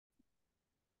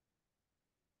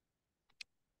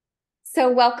So,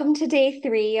 welcome to day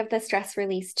 3 of the Stress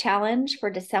Release Challenge for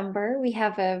December. We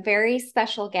have a very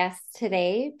special guest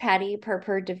today, Patty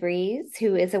Purpur DeVries,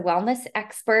 who is a wellness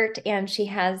expert, and she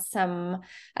has some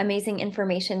amazing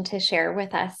information to share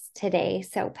with us today.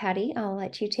 So, Patty, I'll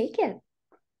let you take it.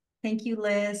 Thank you,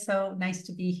 Liz. So nice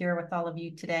to be here with all of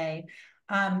you today.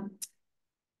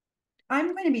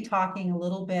 I'm going to be talking a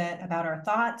little bit about our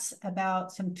thoughts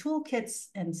about some toolkits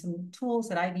and some tools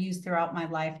that I've used throughout my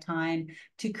lifetime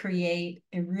to create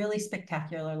a really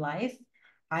spectacular life,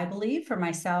 I believe, for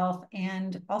myself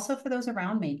and also for those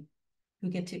around me who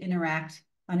get to interact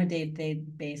on a day-to-day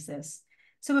basis.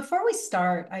 So before we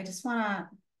start, I just want to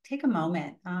take a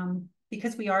moment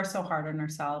because we are so hard on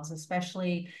ourselves,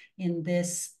 especially in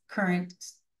this current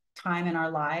time in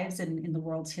our lives and in the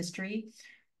world's history.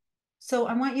 So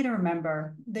I want you to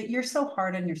remember that you're so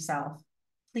hard on yourself.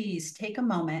 Please take a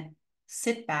moment,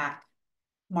 sit back,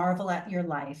 marvel at your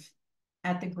life,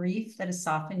 at the grief that has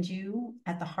softened you,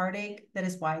 at the heartache that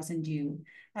has wizened you,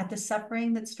 at the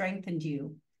suffering that strengthened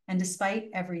you. And despite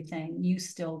everything, you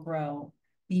still grow.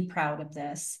 Be proud of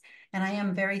this. And I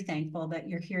am very thankful that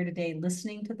you're here today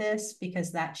listening to this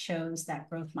because that shows that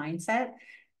growth mindset.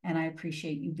 And I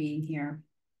appreciate you being here.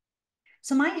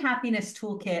 So my happiness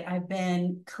toolkit, I've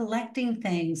been collecting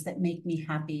things that make me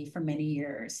happy for many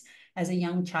years. As a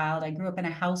young child, I grew up in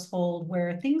a household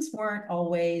where things weren't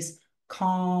always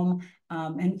calm.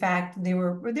 In fact, they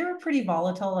were pretty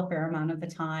volatile a fair amount of the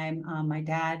time. My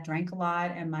dad drank a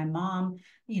lot, and my mom,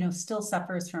 still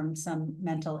suffers from some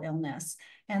mental illness.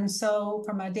 And so,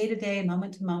 from a day-to-day,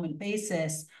 moment-to-moment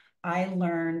basis, I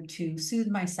learned to soothe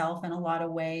myself in a lot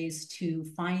of ways, to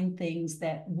find things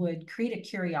that would create a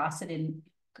curiosity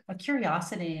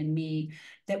in me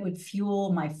that would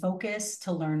fuel my focus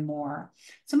to learn more.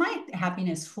 So my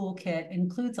happiness toolkit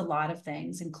includes a lot of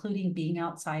things, including being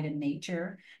outside in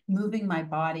nature, moving my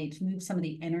body to move some of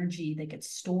the energy that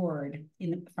gets stored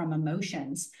from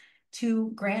emotions, to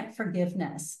grant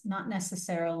forgiveness, not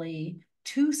necessarily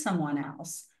to someone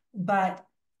else, but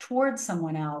towards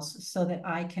someone else so that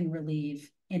I can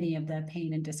relieve any of the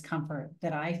pain and discomfort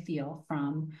that I feel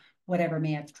from whatever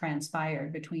may have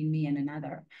transpired between me and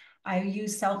another. I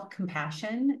use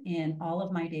self-compassion in all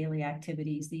of my daily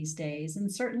activities these days,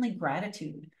 and certainly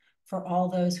gratitude for all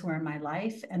those who are in my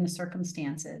life and the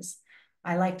circumstances.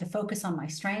 I like to focus on my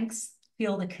strengths,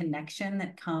 feel the connection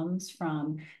that comes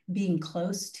from being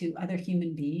close to other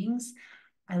human beings.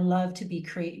 I love to be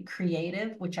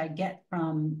creative, which I get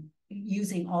from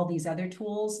using all these other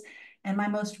tools. And my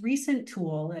most recent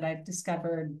tool that I've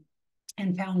discovered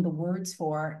and found the words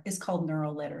for is called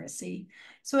neuroliteracy.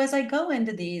 So as I go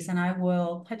into these, and I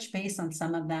will touch base on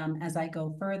some of them as I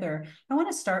go further, I want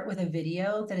to start with a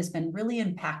video that has been really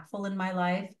impactful in my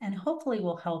life and hopefully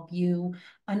will help you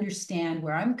understand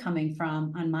where I'm coming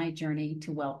from on my journey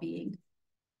to well-being.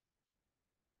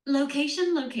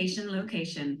 Location, location,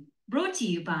 location. Brought to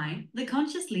you by the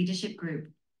Conscious Leadership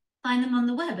Group. Find them on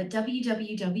the web at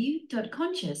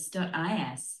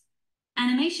www.conscious.is.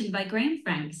 Animation by Graham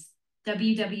Franks,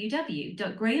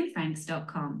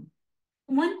 www.grahamfranks.com.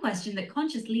 One question that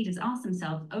conscious leaders ask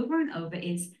themselves over and over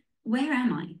is, where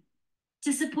am I?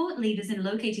 To support leaders in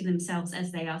locating themselves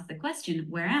as they ask the question,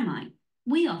 where am I?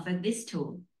 We offer this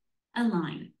tool, a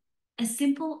line, a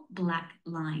simple black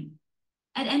line.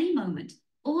 At any moment,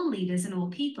 all leaders and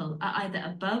all people are either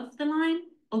above the line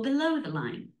or below the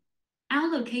line. Our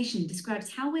location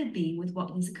describes how we're being with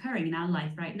what is occurring in our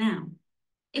life right now.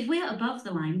 If we are above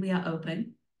the line, we are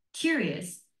open,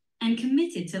 curious, and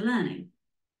committed to learning.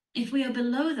 If we are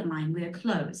below the line, we are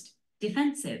closed,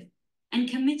 defensive, and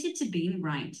committed to being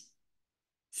right.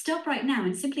 Stop right now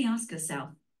and simply ask yourself,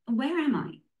 where am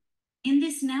I? In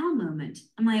this now moment,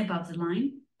 am I above the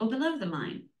line or below the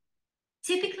line?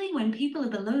 Typically, when people are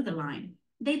below the line,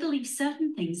 they believe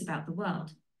certain things about the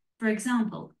world. For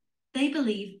example, they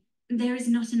believe there is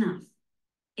not enough.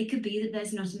 It could be that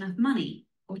there's not enough money,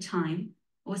 or time,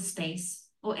 or space,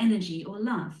 or energy, or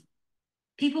love.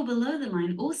 People below the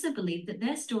line also believe that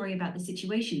their story about the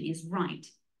situation is right.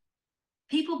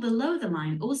 People below the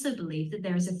line also believe that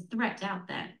there is a threat out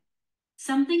there.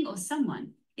 Something or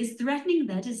someone is threatening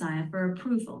their desire for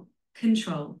approval,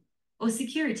 control, or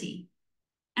security.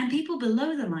 And people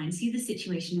below the line see the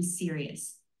situation as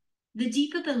serious. The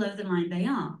deeper below the line they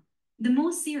are, the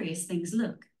more serious things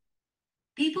look.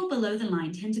 People below the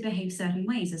line tend to behave certain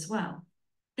ways as well.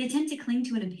 They tend to cling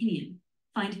to an opinion,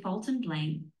 find fault and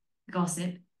blame,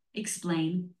 gossip,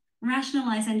 explain,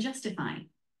 rationalize and justify,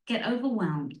 get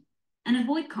overwhelmed, and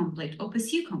avoid conflict or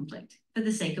pursue conflict for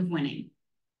the sake of winning.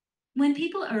 When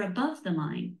people are above the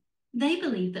line, they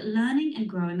believe that learning and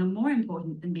growing are more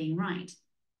important than being right.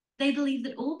 They believe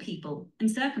that all people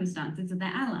and circumstances are their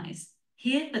allies,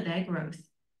 here for their growth.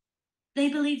 They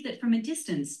believe that from a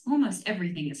distance, almost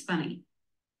everything is funny.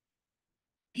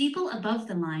 People above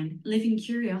the line live in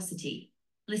curiosity,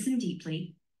 listen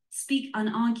deeply, speak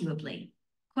unarguably,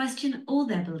 question all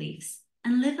their beliefs,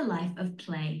 and live a life of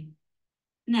play.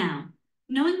 Now,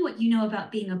 knowing what you know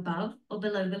about being above or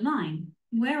below the line,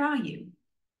 where are you?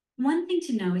 One thing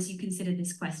to know as you consider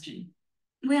this question: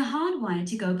 we're hardwired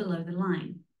to go below the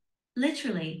line.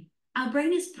 Literally, our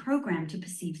brain is programmed to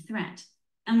perceive threat,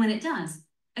 and when it does,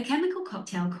 a chemical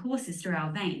cocktail courses through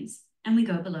our veins, and we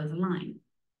go below the line.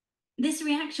 This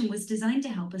reaction was designed to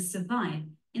help us survive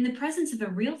in the presence of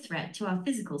a real threat to our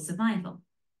physical survival.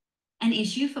 An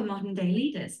issue for modern-day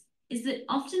leaders is that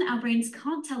often our brains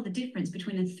can't tell the difference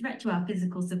between a threat to our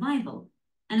physical survival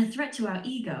and a threat to our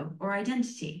ego or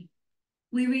identity.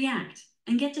 We react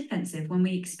and get defensive when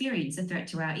we experience a threat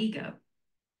to our ego.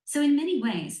 So in many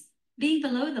ways, being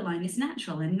below the line is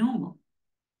natural and normal.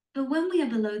 But when we are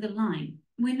below the line,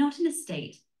 we're not in a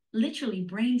state, literally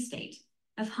brain state,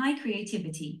 of high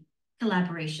creativity,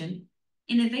 collaboration,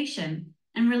 innovation,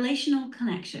 and relational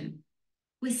connection.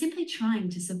 We're simply trying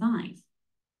to survive.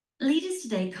 Leaders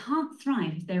today can't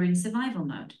thrive if they're in survival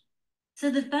mode. So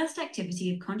the first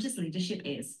activity of conscious leadership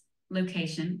is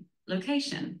location,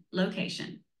 location,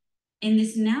 location. In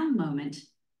this now moment,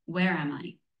 where am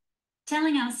I?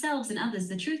 Telling ourselves and others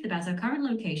the truth about our current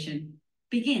location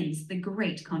begins the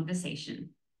great conversation.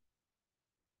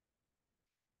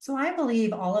 So I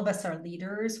believe all of us are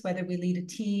leaders, whether we lead a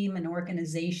team, an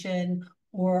organization,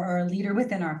 or are a leader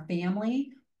within our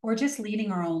family, or just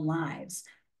leading our own lives.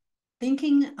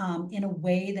 Thinking in a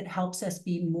way that helps us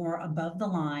be more above the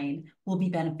line will be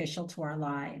beneficial to our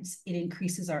lives. It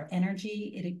increases our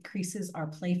energy, it increases our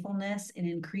playfulness, it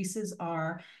increases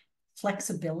our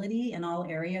flexibility in all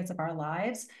areas of our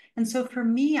lives. And so for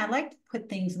me, I like to put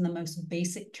things in the most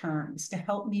basic terms to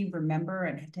help me remember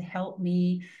and to help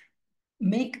me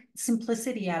make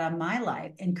simplicity out of my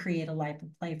life and create a life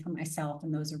of play for myself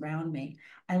and those around me.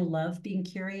 I love being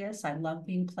curious. I love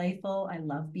being playful. I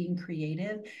love being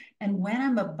creative. And when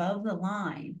I'm above the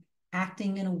line,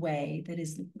 acting in a way that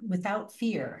is without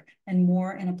fear and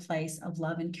more in a place of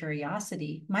love and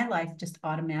curiosity, my life just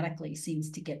automatically seems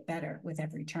to get better with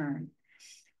every turn.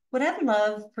 What I'd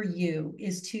love for you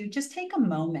is to just take a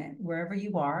moment wherever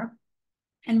you are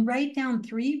and write down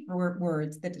 3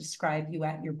 words that describe you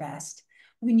at your best.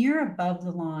 When you're above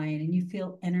the line and you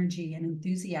feel energy and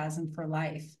enthusiasm for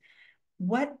life,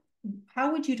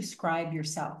 how would you describe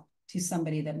yourself to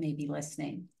somebody that may be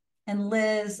listening? And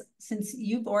Liz, since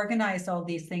you've organized all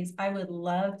these things, I would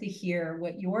love to hear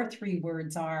what your 3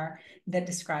 words are that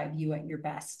describe you at your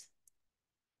best.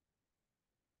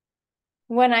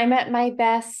 When I'm at my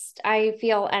best, I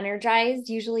feel energized,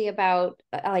 usually about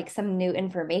like some new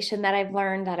information that I've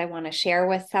learned that I want to share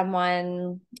with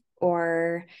someone,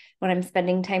 or when I'm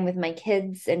spending time with my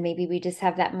kids and maybe we just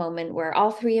have that moment where all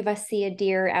 3 of us see a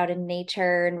deer out in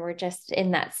nature and we're just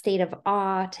in that state of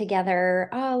awe together.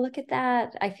 Oh, look at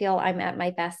that. I feel I'm at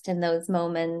my best in those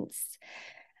moments.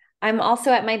 I'm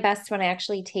also at my best when I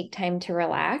actually take time to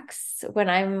relax, when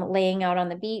I'm laying out on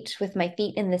the beach with my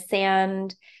feet in the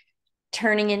sand,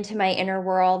 turning into my inner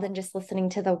world and just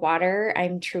listening to the water.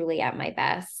 I'm truly at my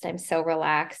best. I'm so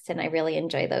relaxed and I really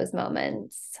enjoy those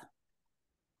moments.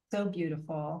 So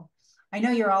beautiful. I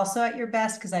know you're also at your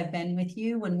best because I've been with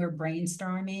you when we're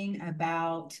brainstorming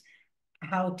about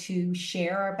how to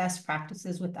share our best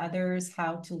practices with others,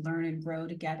 how to learn and grow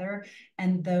together.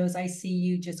 And those, I see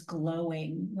you just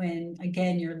glowing when,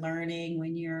 again, you're learning,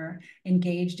 when you're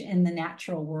engaged in the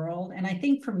natural world. And I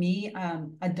think for me,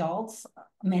 adults,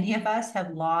 many of us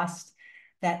have lost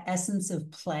that essence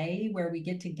of play where we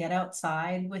get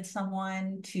outside with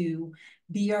someone to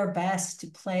be our best, to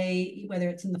play, whether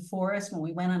it's in the forest when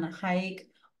we went on a hike,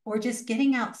 or just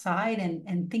getting outside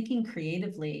and thinking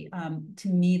creatively. To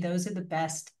me, those are the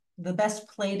best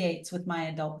play dates with my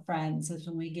adult friends, is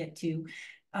when we get to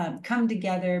come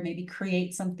together, maybe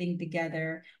create something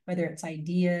together, whether it's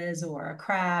ideas or a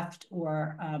craft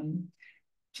or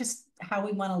just how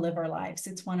we want to live our lives.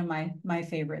 It's one of my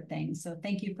favorite things. So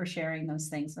thank you for sharing those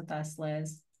things with us,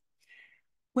 Liz.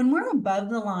 When we're above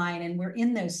the line and we're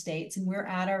in those states and we're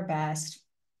at our best,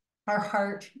 our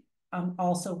heart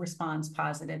also responds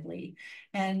positively.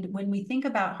 And when we think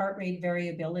about heart rate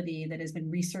variability that has been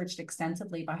researched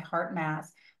extensively by HeartMath,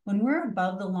 when we're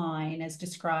above the line, as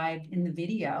described in the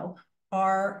video,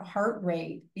 our heart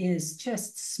rate is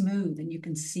just smooth and you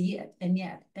can see it.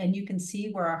 And you can see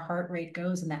where our heart rate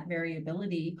goes and that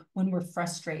variability when we're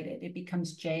frustrated. It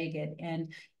becomes jagged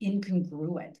and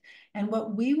incongruent. And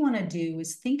what we want to do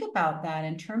is think about that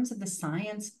in terms of the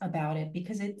science about it,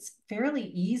 because it's fairly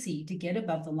easy to get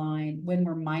above the line when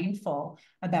we're mindful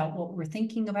about what we're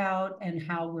thinking about and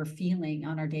how we're feeling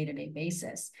on our day-to-day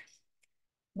basis.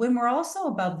 When we're also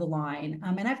above the line,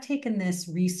 and I've taken this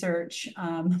research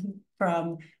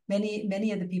from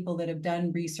many of the people that have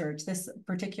done research, this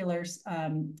particular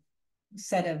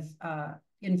set of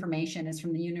information is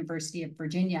from the University of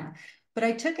Virginia. But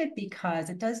I took it because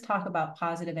it does talk about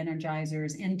positive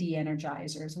energizers and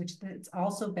de-energizers, which it's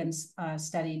also been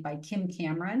studied by Kim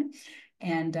Cameron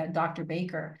and Dr.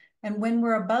 Baker. And when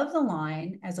we're above the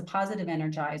line as a positive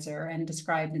energizer and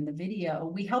described in the video,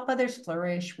 we help others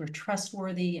flourish, we're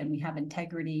trustworthy, and we have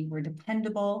integrity, we're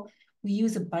dependable, we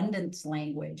use abundance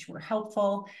language, we're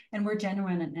helpful, and we're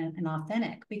genuine and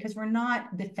authentic because we're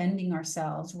not defending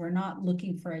ourselves, we're not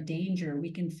looking for a danger,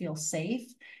 we can feel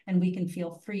safe and we can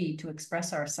feel free to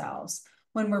express ourselves.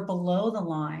 When we're below the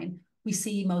line, we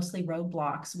see mostly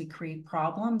roadblocks, we create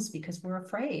problems because we're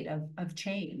afraid of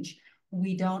change.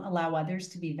 We don't allow others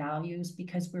to be valued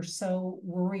because we're so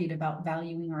worried about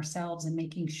valuing ourselves and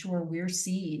making sure we're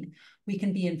seen. We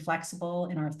can be inflexible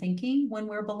in our thinking when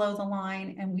we're below the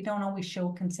line, and we don't always show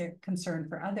concern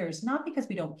for others, not because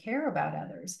we don't care about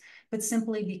others, but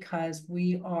simply because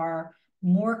we are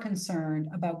more concerned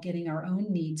about getting our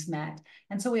own needs met.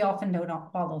 And so we often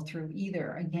don't follow through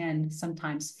either. Again,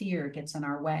 sometimes fear gets in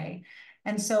our way.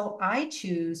 And so I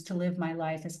choose to live my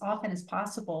life as often as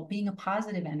possible, being a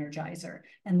positive energizer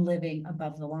and living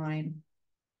above the line.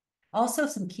 Also,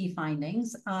 some key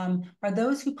findings are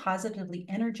those who positively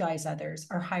energize others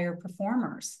are higher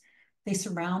performers. They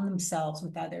surround themselves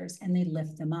with others and they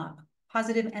lift them up.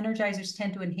 Positive energizers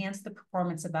tend to enhance the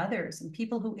performance of others, and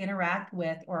people who interact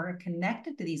with or are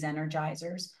connected to these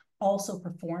energizers also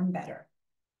perform better.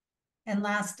 And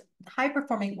last,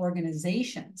 high-performing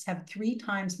organizations have 3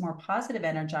 times more positive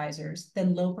energizers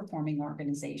than low-performing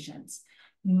organizations.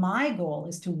 My goal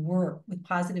is to work with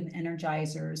positive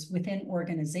energizers within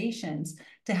organizations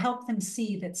to help them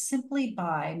see that simply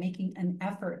by making an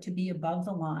effort to be above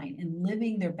the line and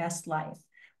living their best life,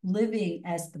 living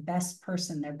as the best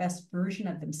person, their best version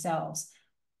of themselves,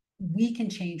 we can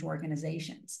change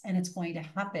organizations. And it's going to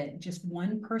happen just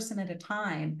one person at a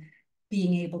time,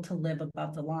 being able to live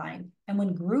above the line. And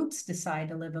when groups decide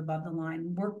to live above the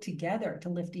line, work together to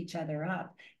lift each other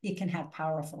up, it can have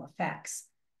powerful effects.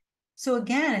 So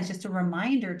again, it's just a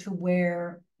reminder to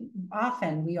where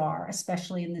often we are,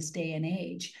 especially in this day and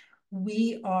age.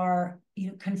 We are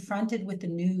confronted with the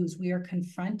news. We are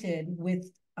confronted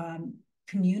with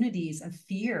communities of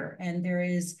fear. And there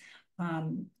is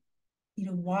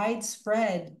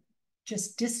widespread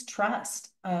just distrust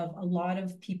of a lot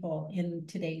of people in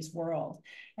today's world.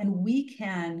 And we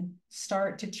can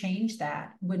start to change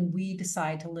that when we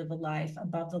decide to live a life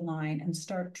above the line and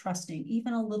start trusting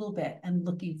even a little bit and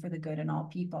looking for the good in all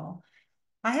people.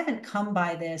 I haven't come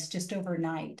by this just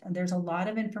overnight, and there's a lot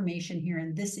of information here,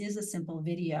 and this is a simple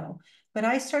video, but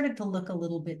I started to look a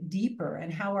little bit deeper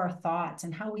and how our thoughts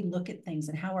and how we look at things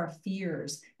and how our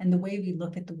fears and the way we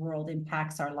look at the world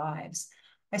impacts our lives.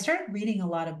 I started reading a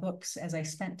lot of books as I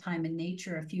spent time in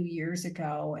nature a few years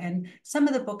ago. And some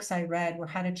of the books I read were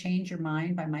How to Change Your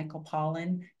Mind by Michael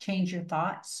Pollan, Change Your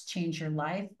Thoughts, Change Your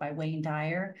Life by Wayne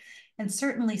Dyer, and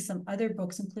certainly some other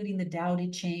books, including the Tao Te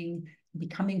Ching,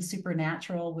 Becoming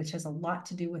Supernatural, which has a lot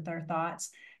to do with our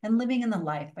thoughts, and Living in the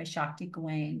Life by Shakti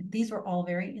Gawain. These were all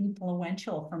very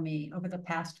influential for me over the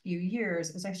past few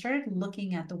years as I started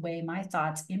looking at the way my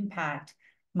thoughts impact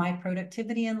my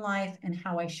productivity in life and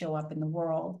how I show up in the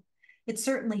world. It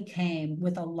certainly came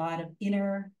with a lot of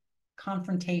inner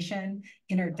confrontation,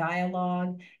 inner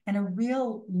dialogue, and a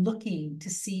real looking to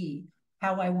see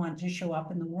how I want to show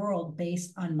up in the world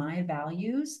based on my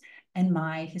values and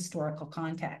my historical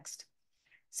context.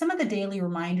 Some of the daily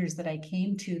reminders that I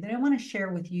came to that I want to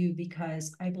share with you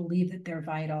because I believe that they're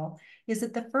vital is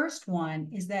that the first one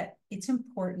is that it's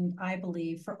important, I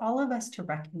believe, for all of us to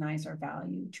recognize our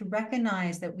value, to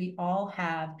recognize that we all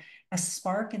have a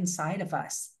spark inside of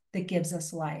us that gives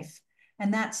us life.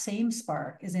 And that same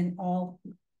spark is in all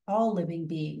living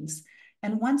beings.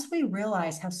 And once we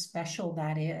realize how special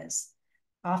that is,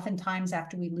 oftentimes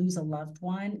after we lose a loved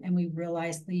one and we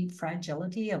realize the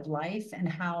fragility of life and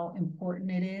how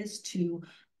important it is to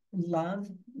love,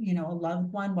 a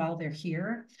loved one while they're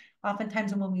here.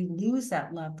 Oftentimes when we lose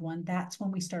that loved one, that's when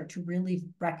we start to really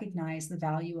recognize the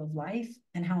value of life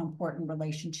and how important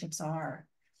relationships are.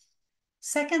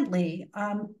 Secondly,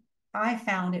 I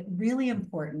found it really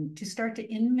important to start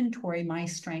to inventory my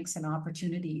strengths and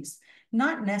opportunities,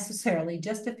 not necessarily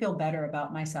just to feel better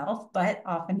about myself, but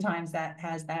oftentimes that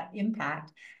has that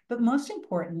impact. But most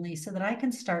importantly, so that I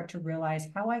can start to realize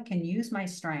how I can use my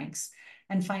strengths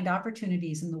and find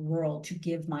opportunities in the world to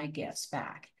give my gifts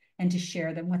back and to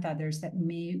share them with others that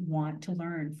may want to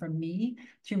learn from me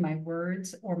through my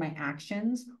words or my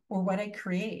actions or what I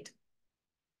create.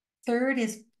 Third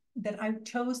is that I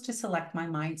chose to select my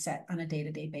mindset on a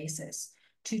day-to-day basis,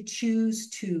 to choose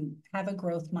to have a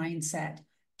growth mindset,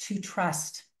 to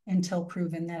trust until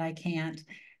proven that I can't,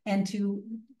 and to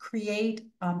create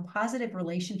positive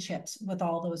relationships with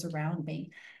all those around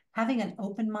me. Having an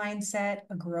open mindset,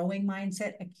 a growing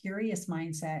mindset, a curious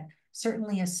mindset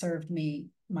certainly has served me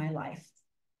my life.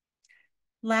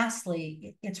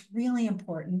 Lastly, it's really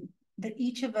important that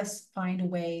each of us find a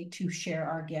way to share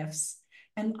our gifts.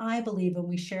 And I believe when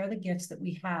we share the gifts that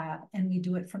we have and we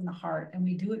do it from the heart and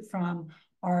we do it from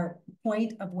our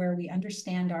point of where we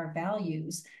understand our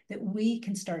values, that we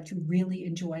can start to really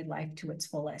enjoy life to its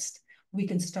fullest. We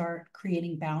can start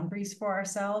creating boundaries for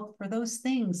ourselves for those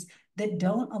things that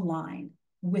don't align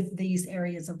with these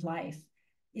areas of life.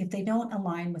 If they don't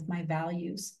align with my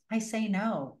values, I say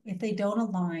no. If they don't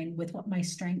align with what my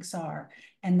strengths are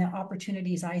and the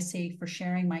opportunities I see for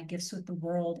sharing my gifts with the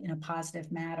world in a positive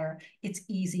manner, it's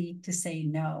easy to say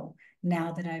no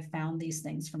now that I've found these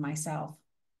things for myself.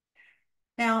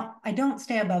 Now, I don't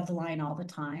stay above the line all the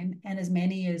time, and as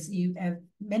many of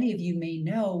you may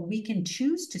know, we can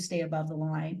choose to stay above the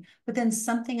line, but then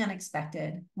something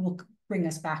unexpected will bring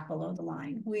us back below the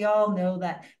line. We all know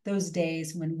that those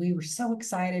days when we were so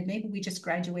excited, maybe we just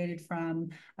graduated from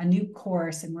a new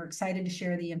course and we're excited to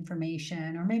share the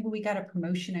information, or maybe we got a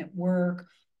promotion at work,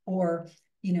 or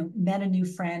met a new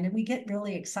friend and we get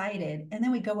really excited, and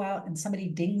then we go out and somebody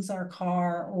dings our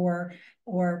car or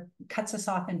cuts us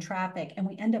off in traffic, and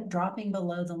we end up dropping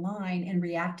below the line and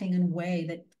reacting in a way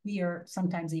that we are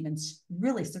sometimes even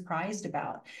really surprised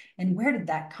about. And where did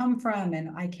that come from?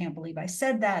 And I can't believe I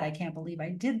said that. I can't believe I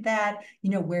did that.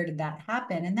 Where did that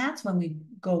happen? And that's when we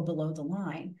go below the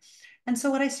line. And so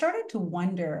what I started to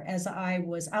wonder as I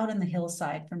was out in the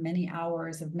hillside for many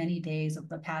hours of many days of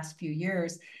the past few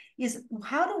years is,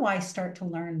 how do I start to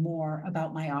learn more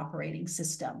about my operating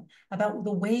system, about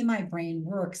the way my brain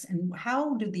works, and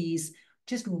how do these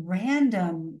just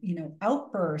random,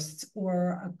 outbursts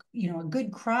or, a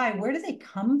good cry, where do they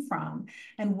come from?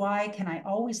 And why can I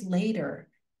always later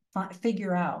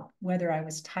figure out whether I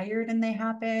was tired and they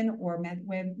happen, or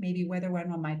maybe whether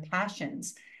one of my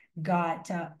passions got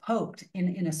poked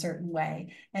in a certain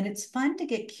way. And it's fun to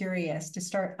get curious, to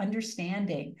start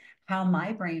understanding how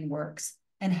my brain works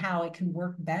and how it can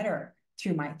work better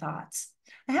through my thoughts.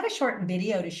 I have a short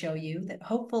video to show you that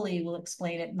hopefully will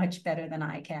explain it much better than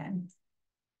I can.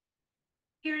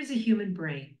 Here is a human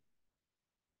brain.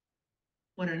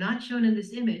 What are not shown in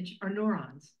this image are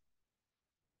neurons.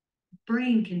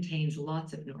 Brain contains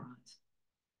lots of neurons,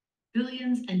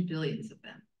 billions and billions of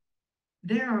them.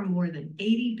 There are more than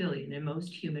 80 billion in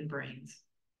most human brains.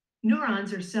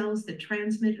 Neurons are cells that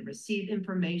transmit and receive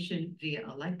information via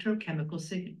electrochemical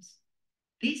signals.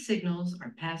 These signals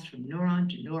are passed from neuron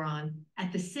to neuron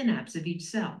at the synapse of each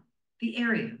cell, the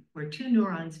area where two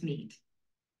neurons meet.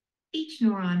 Each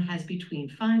neuron has between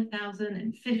 5,000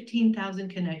 and 15,000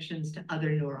 connections to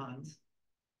other neurons.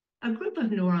 A group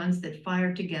of neurons that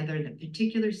fire together in a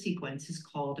particular sequence is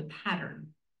called a pattern.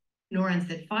 Neurons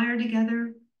that fire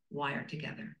together wire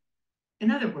together.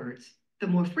 In other words, the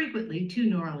more frequently two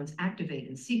neurons activate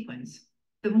in sequence,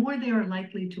 the more they are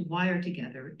likely to wire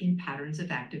together in patterns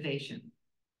of activation.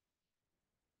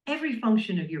 Every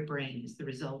function of your brain is the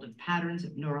result of patterns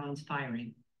of neurons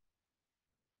firing.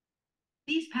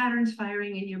 These patterns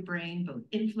firing in your brain both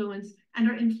influence and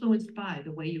are influenced by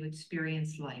the way you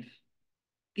experience life.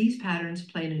 These patterns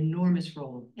play an enormous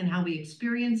role in how we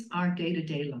experience our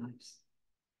day-to-day lives.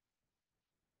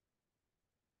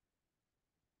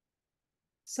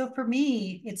 So for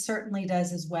me, it certainly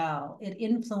does as well. It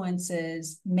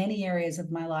influences many areas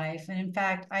of my life. And in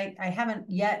fact, I haven't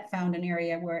yet found an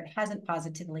area where it hasn't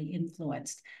positively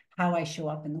influenced how I show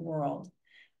up in the world.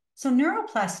 So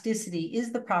neuroplasticity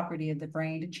is the property of the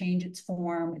brain to change its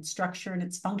form, its structure, and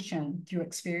its function through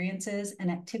experiences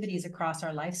and activities across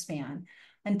our lifespan.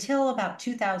 Until about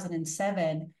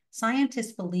 2007,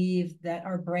 scientists believed that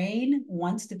our brain,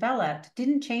 once developed,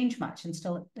 didn't change much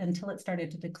until it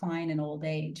started to decline in old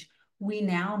age. We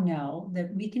now know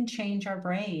that we can change our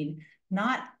brain,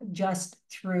 not just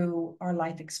through our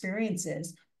life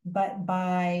experiences, but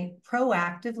by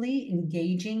proactively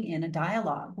engaging in a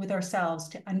dialogue with ourselves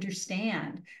to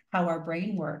understand how our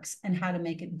brain works and how to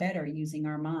make it better using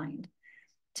our mind.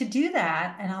 To do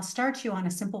that, and I'll start you on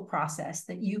a simple process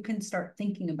that you can start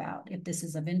thinking about if this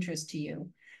is of interest to you.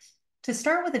 To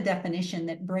start with a definition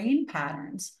that brain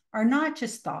patterns are not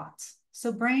just thoughts.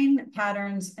 So brain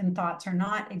patterns and thoughts are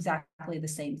not exactly the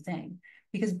same thing,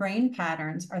 because brain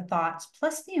patterns are thoughts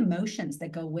plus the emotions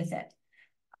that go with it.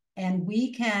 And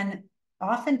we can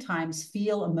oftentimes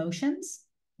feel emotions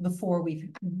before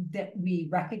we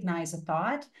recognize a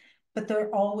thought, but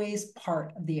they're always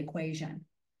part of the equation.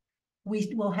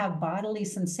 We will have bodily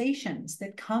sensations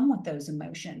that come with those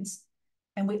emotions.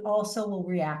 And we also will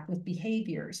react with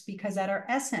behaviors, because at our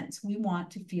essence, we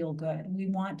want to feel good. We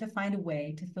want to find a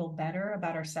way to feel better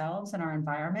about ourselves and our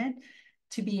environment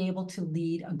to be able to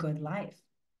lead a good life.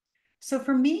 So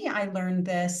for me, I learned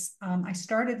this. I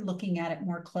started looking at it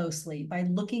more closely by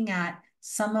looking at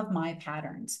some of my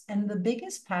patterns. And the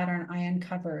biggest pattern I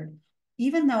uncovered,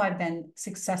 even though I've been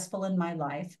successful in my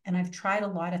life and I've tried a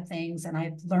lot of things and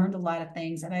I've learned a lot of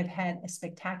things and I've had a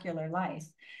spectacular life,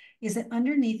 is that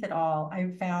underneath it all,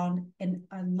 I found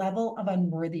a level of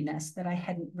unworthiness that I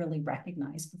hadn't really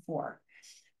recognized before.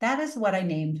 That is what I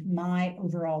named my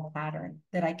overall pattern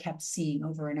that I kept seeing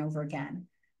over and over again.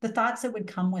 The thoughts that would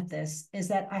come with this is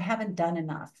that I haven't done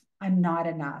enough. I'm not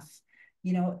enough.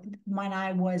 You know, when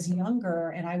I was younger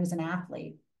and I was an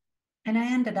athlete, and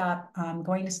I ended up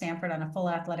going to Stanford on a full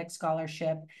athletic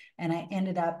scholarship, and I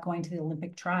ended up going to the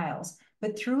Olympic trials.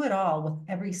 But through it all, with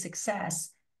every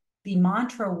success, the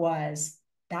mantra was,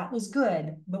 that was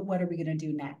good, but what are we going to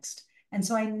do next? And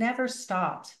so I never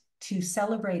stopped to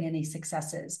celebrate any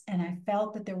successes. And I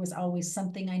felt that there was always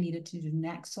something I needed to do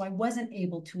next. So I wasn't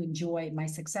able to enjoy my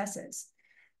successes.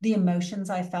 The emotions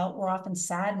I felt were often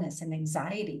sadness and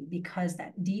anxiety, because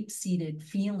that deep-seated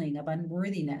feeling of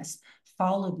unworthiness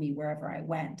followed me wherever I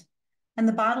went. And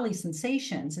the bodily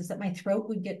sensations is that my throat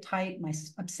would get tight, my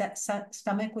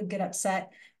stomach would get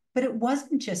upset, but it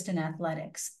wasn't just in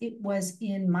athletics. It was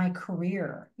in my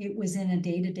career. It was in a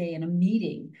day-to-day, in a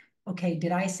meeting. Okay,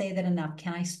 did I say that enough?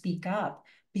 Can I speak up?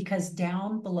 Because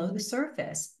down below the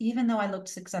surface, even though I looked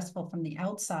successful from the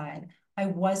outside, I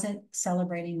wasn't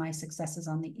celebrating my successes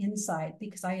on the inside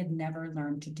because I had never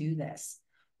learned to do this.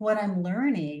 What I'm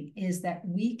learning is that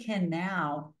we can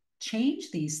now change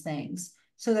these things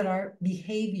so that our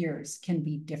behaviors can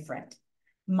be different.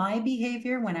 My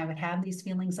behavior, when I would have these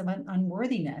feelings of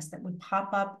unworthiness that would pop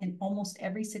up in almost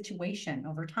every situation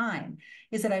over time,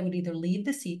 is that I would either leave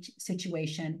the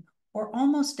situation or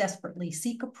almost desperately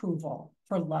seek approval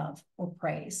for love or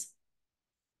praise.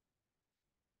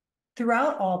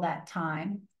 Throughout all that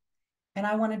time, and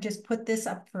I want to just put this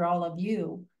up for all of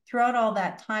you, throughout all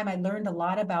that time, I learned a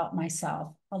lot about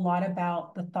myself, a lot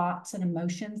about the thoughts and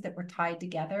emotions that were tied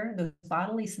together, those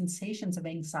bodily sensations of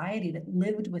anxiety that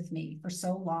lived with me for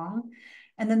so long,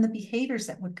 and then the behaviors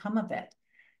that would come of it.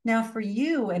 Now for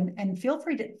you, and feel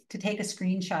free to take a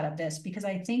screenshot of this, because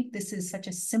I think this is such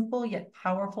a simple yet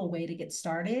powerful way to get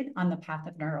started on the path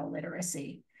of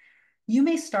neuroliteracy. You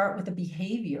may start with a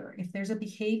behavior. If there's a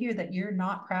behavior that you're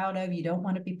not proud of, you don't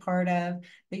want to be part of,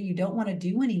 that you don't want to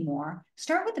do anymore,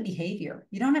 start with the behavior.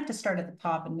 You don't have to start at the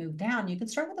top and move down. You can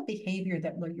start with a behavior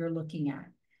that you're looking at.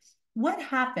 What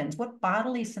happens? What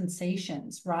bodily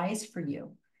sensations rise for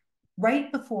you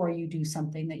right before you do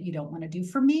something that you don't want to do?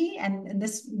 For me, and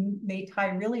this may tie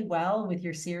really well with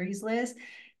your series, Liz,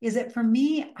 is that for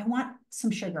me, I want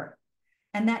some sugar.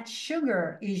 And that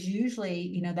sugar is usually,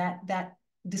 you know, that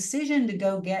decision to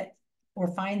go get or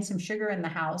find some sugar in the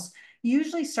house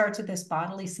usually starts with this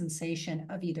bodily sensation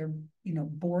of either, you know,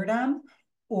 boredom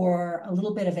or a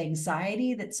little bit of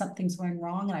anxiety that something's going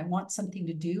wrong and I want something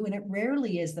to do. And it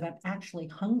rarely is that I'm actually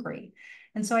hungry.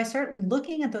 And so I start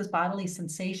looking at those bodily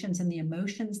sensations and the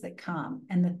emotions that come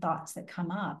and the thoughts that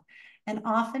come up. And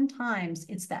oftentimes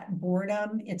it's that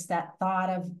boredom, it's that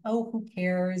thought of, oh, who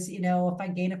cares? You know, if I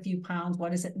gain a few pounds,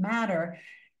 what does it matter?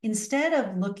 Instead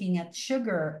of looking at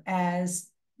sugar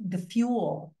as the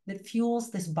fuel that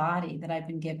fuels this body that I've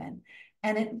been given.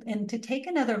 And to take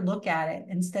another look at it,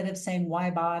 instead of saying, why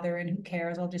bother and who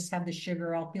cares? I'll just have the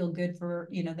sugar. I'll feel good for,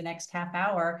 you know, the next half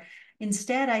hour.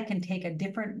 Instead, I can take a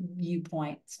different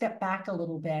viewpoint, step back a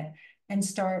little bit, and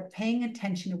start paying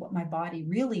attention to what my body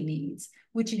really needs,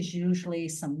 which is usually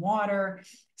some water,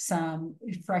 some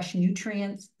fresh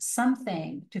nutrients,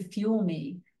 something to fuel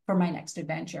me for my next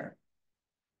adventure.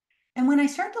 And when I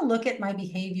start to look at my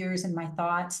behaviors and my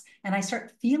thoughts, and I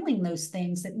start feeling those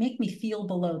things that make me feel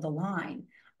below the line,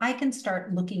 I can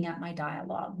start looking at my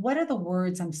dialogue. What are the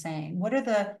words I'm saying? What are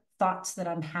the thoughts that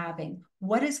I'm having?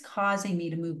 What is causing me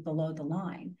to move below the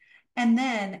line? And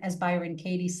then, as Byron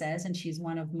Katie says, and she's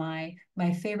one of my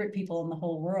favorite people in the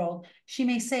whole world, she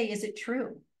may say, is it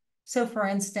true? So for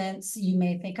instance, you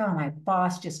may think, oh, my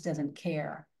boss just doesn't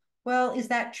care. Well, is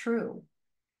that true?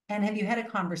 And have you had a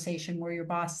conversation where your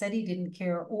boss said he didn't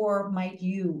care, or might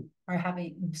you are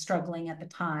struggling at the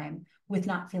time with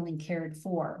not feeling cared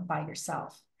for by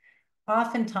yourself?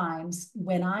 Oftentimes,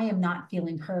 when I am not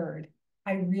feeling heard,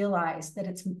 I realize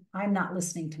that I'm not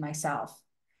listening to myself.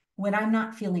 When I'm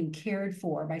not feeling cared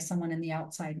for by someone in the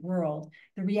outside world,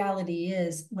 the reality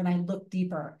is when I look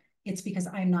deeper, it's because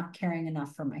I'm not caring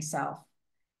enough for myself.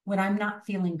 When I'm not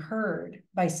feeling heard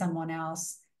by someone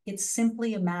else, it's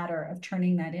simply a matter of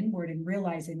turning that inward and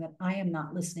realizing that I am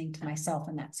not listening to myself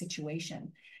in that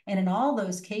situation. And in all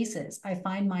those cases, I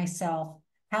find myself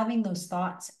having those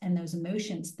thoughts and those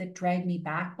emotions that drag me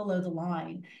back below the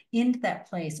line into that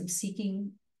place of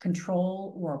seeking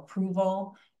control or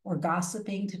approval or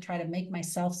gossiping to try to make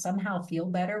myself somehow feel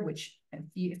better, which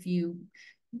if you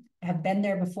have been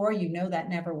there before, you know that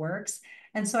never works.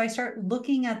 And so I start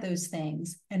looking at those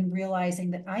things and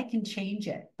realizing that I can change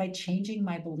it by changing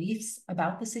my beliefs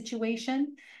about the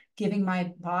situation, giving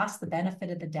my boss the benefit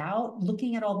of the doubt,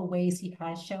 looking at all the ways he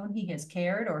has shown he has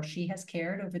cared or she has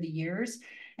cared over the years,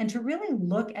 and to really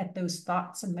look at those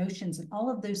thoughts, emotions, and all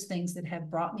of those things that have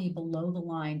brought me below the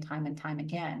line time and time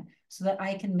again, so that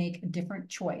I can make a different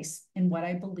choice in what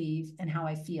I believe and how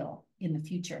I feel in the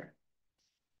future.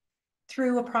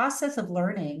 Through a process of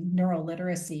learning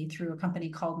neuroliteracy through a company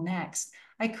called Next,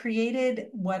 I created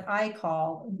what I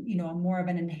call, more of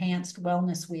an enhanced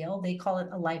wellness wheel. They call it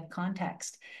a life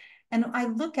context. And I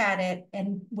look at it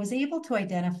and was able to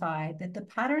identify that the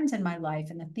patterns in my life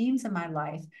and the themes in my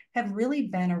life have really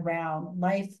been around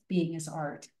life being as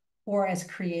art or as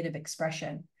creative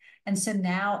expression. And so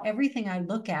now everything I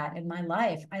look at in my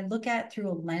life, I look at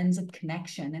through a lens of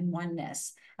connection and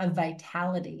oneness, of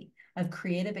vitality, of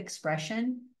creative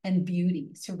expression and beauty,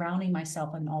 surrounding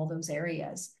myself in all those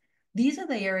areas. These are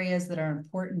the areas that are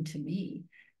important to me.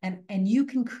 And you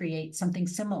can create something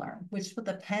similar, which with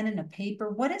a pen and a paper,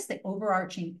 what is the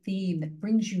overarching theme that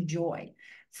brings you joy?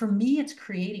 For me, it's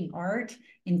creating art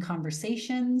in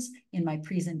conversations, in my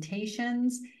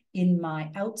presentations, in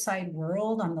my outside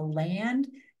world, on the land,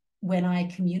 when I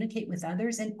communicate with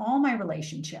others, in all my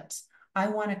relationships. I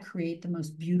want to create the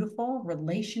most beautiful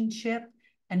relationship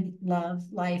and love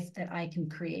life that I can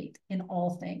create in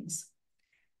all things.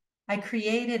 I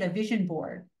created a vision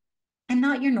board, and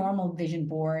not your normal vision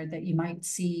board that you might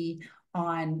see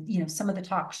on, some of the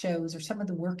talk shows or some of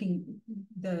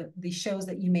the shows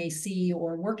that you may see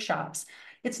or workshops.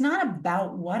 It's not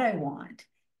about what I want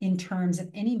in terms of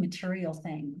any material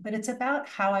thing, but it's about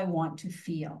how I want to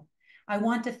feel. I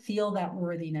want to feel that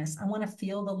worthiness. I want to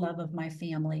feel the love of my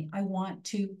family. I want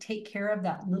to take care of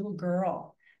that little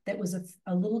girl that was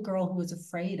a little girl who was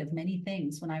afraid of many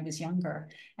things when I was younger.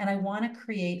 And I want to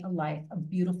create a life of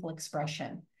beautiful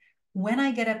expression. When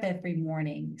I get up every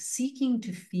morning seeking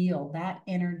to feel that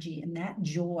energy and that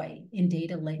joy in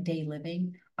day-to-day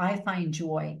living, I find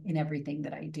joy in everything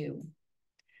that I do.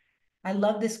 I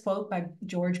love this quote by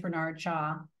George Bernard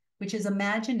Shaw, which is,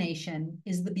 imagination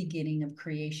is the beginning of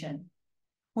creation.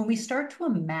 When we start to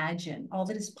imagine all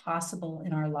that is possible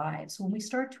in our lives, when we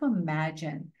start to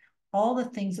imagine all the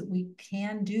things that we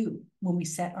can do when we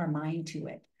set our mind to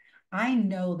it, I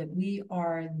know that we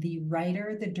are the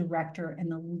writer, the director, and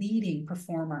the leading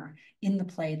performer in the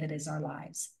play that is our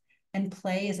lives. And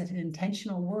play is an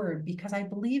intentional word because I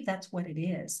believe that's what it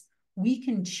is. We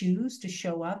can choose to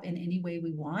show up in any way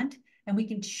we want, and we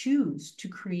can choose to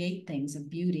create things of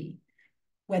beauty.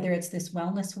 Whether it's this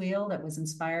wellness wheel that was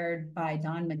inspired by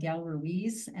Don Miguel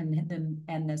Ruiz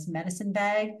and this medicine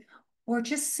bag, or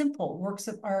just simple works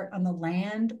of art on the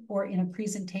land or in a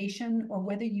presentation, or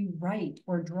whether you write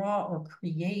or draw or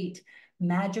create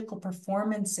magical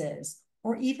performances,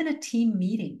 or even a team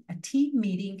meeting. A team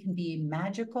meeting can be a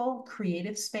magical,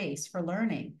 creative space for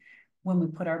learning when we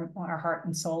put our heart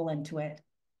and soul into it.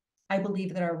 I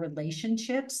believe that our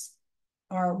relationships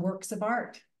are works of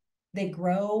art. They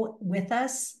grow with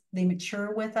us, they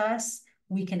mature with us.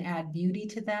 We can add beauty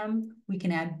to them. We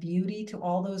can add beauty to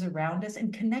all those around us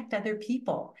and connect other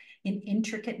people in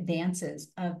intricate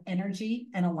dances of energy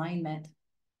and alignment.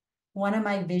 One of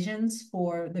my visions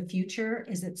for the future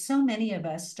is that so many of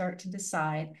us start to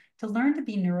decide to learn to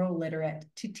be neuroliterate,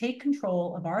 to take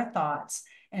control of our thoughts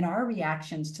and our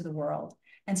reactions to the world,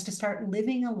 and to start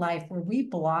living a life where we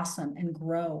blossom and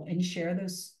grow and share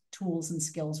those tools and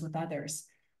skills with others.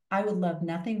 I would love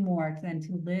nothing more than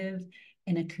to live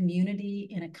in a community,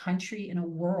 in a country, in a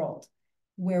world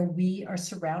where we are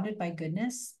surrounded by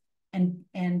goodness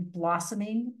and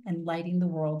blossoming and lighting the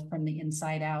world from the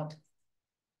inside out.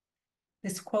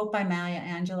 This quote by Maya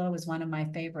Angelou is one of my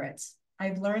favorites.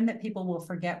 I've learned that people will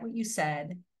forget what you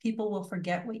said, people will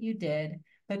forget what you did,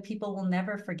 but people will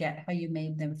never forget how you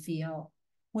made them feel.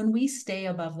 When we stay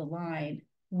above the line,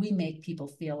 we make people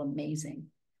feel amazing.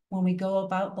 When we go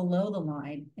about below the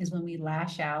line is when we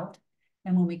lash out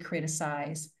and when we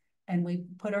criticize and we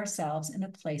put ourselves in a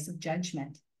place of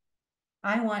judgment.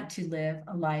 I want to live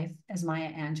a life as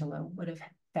Maya Angelou would have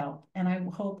felt, and I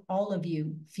hope all of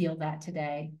you feel that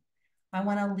today. I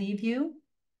want to leave you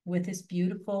with this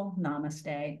beautiful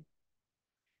namaste.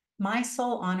 My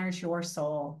soul honors your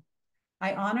soul.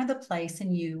 I honor the place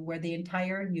in you where the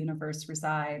entire universe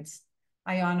resides.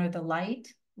 I honor the light,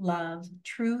 love,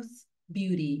 truth,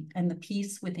 beauty, and the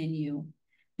peace within you,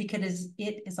 because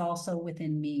it is also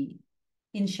within me.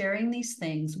 In sharing these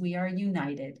things, we are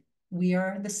united. We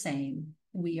are the same.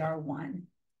 We are one.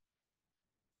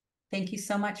 Thank you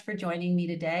so much for joining me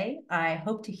today. I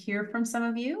hope to hear from some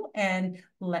of you and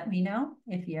let me know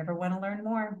if you ever want to learn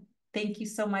more. Thank you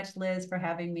so much, Liz, for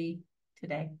having me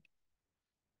today.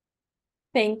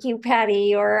 Thank you, Patty.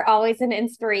 You're always an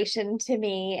inspiration to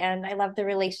me, and I love the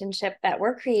relationship that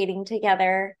we're creating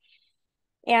together.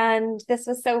 And this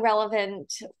was so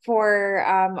relevant for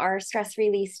our stress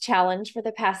release challenge for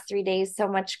the past 3 days. So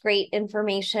much great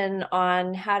information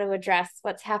on how to address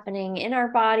what's happening in our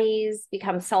bodies,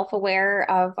 become self-aware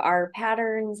of our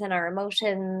patterns and our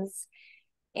emotions,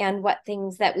 and what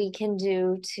things that we can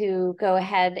do to go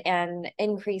ahead and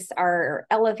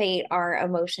elevate our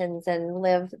emotions and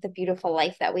live the beautiful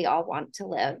life that we all want to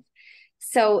live.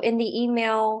 So in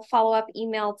the follow-up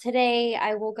email today,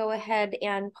 I will go ahead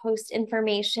and post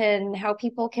information, how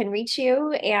people can reach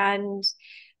you. And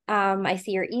I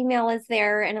see your email is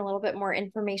there and a little bit more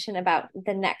information about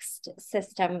the next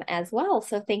system as well.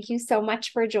 So thank you so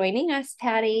much for joining us,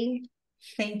 Patty.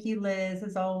 Thank you, Liz,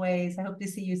 as always. I hope to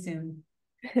see you soon.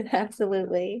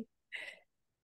 Absolutely.